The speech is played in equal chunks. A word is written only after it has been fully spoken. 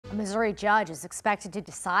A Missouri judge is expected to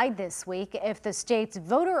decide this week if the state's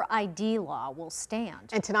voter ID law will stand.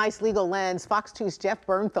 And tonight's Legal Lens, Fox 2's Jeff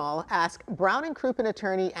Bernthal asked Brown and Crouppen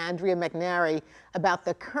attorney Andrea McNairy about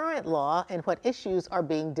the current law and what issues are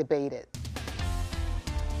being debated.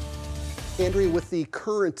 Andrea, with the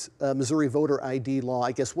current Missouri voter ID law,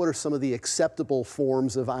 I guess what are some of the acceptable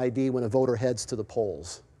forms of ID when a voter heads to the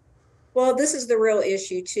polls? Well, this is the real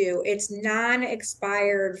issue too. It's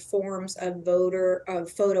non-expired forms of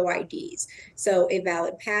photo IDs. So a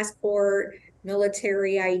valid passport,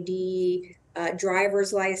 military ID,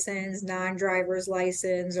 driver's license, non-driver's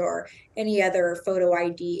license, or any other photo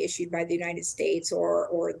ID issued by the United States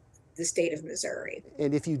or the state of Missouri.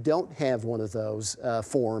 And if you don't have one of those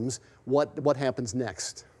forms, what happens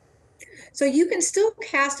next? So you can still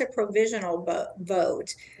cast a provisional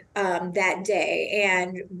vote that day,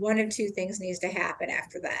 and one of two things needs to happen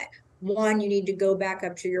after that. One, you need to go back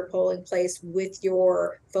up to your polling place with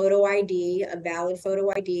your photo ID, a valid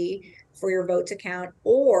photo ID for your vote to count,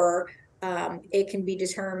 or it can be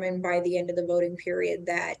determined by the end of the voting period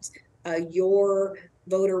that your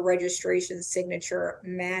voter registration signature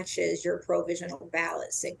matches your provisional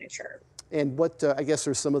ballot signature. And what, I guess,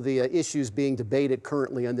 are some of the issues being debated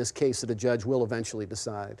currently on this case that a judge will eventually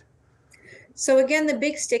decide? So again, the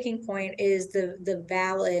big sticking point is the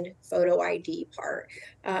valid photo ID part.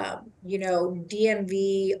 You know,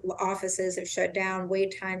 DMV offices have shut down,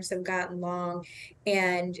 wait times have gotten long,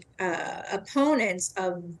 and opponents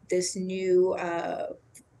of this new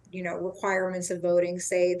requirements of voting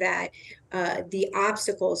say that the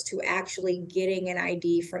obstacles to actually getting an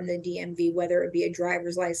ID from the DMV, whether it be a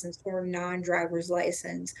driver's license or non-driver's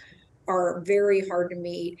license, are very hard to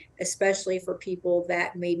meet, especially for people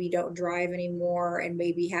that maybe don't drive anymore and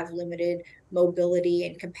maybe have limited mobility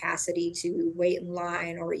and capacity to wait in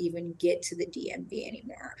line or even get to the DMV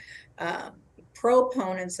anymore.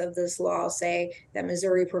 Proponents of this law say that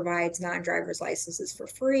Missouri provides non-driver's licenses for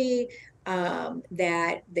free,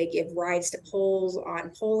 that they give rides to polls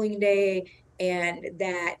on polling day, and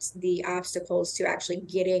that the obstacles to actually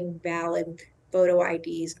getting valid photo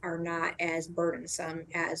IDs are not as burdensome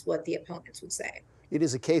as what the opponents would say. It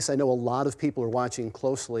is a case I know a lot of people are watching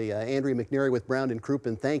closely. Andrea McNairy with Brown and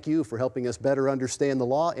Crouppen, thank you for helping us better understand the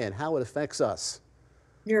law and how it affects us.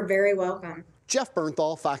 You're very welcome. Jeff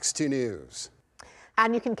Bernthal, Fox 2 News.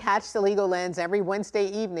 And you can catch the Legal Lens every Wednesday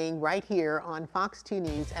evening right here on Fox 2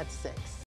 News at 6.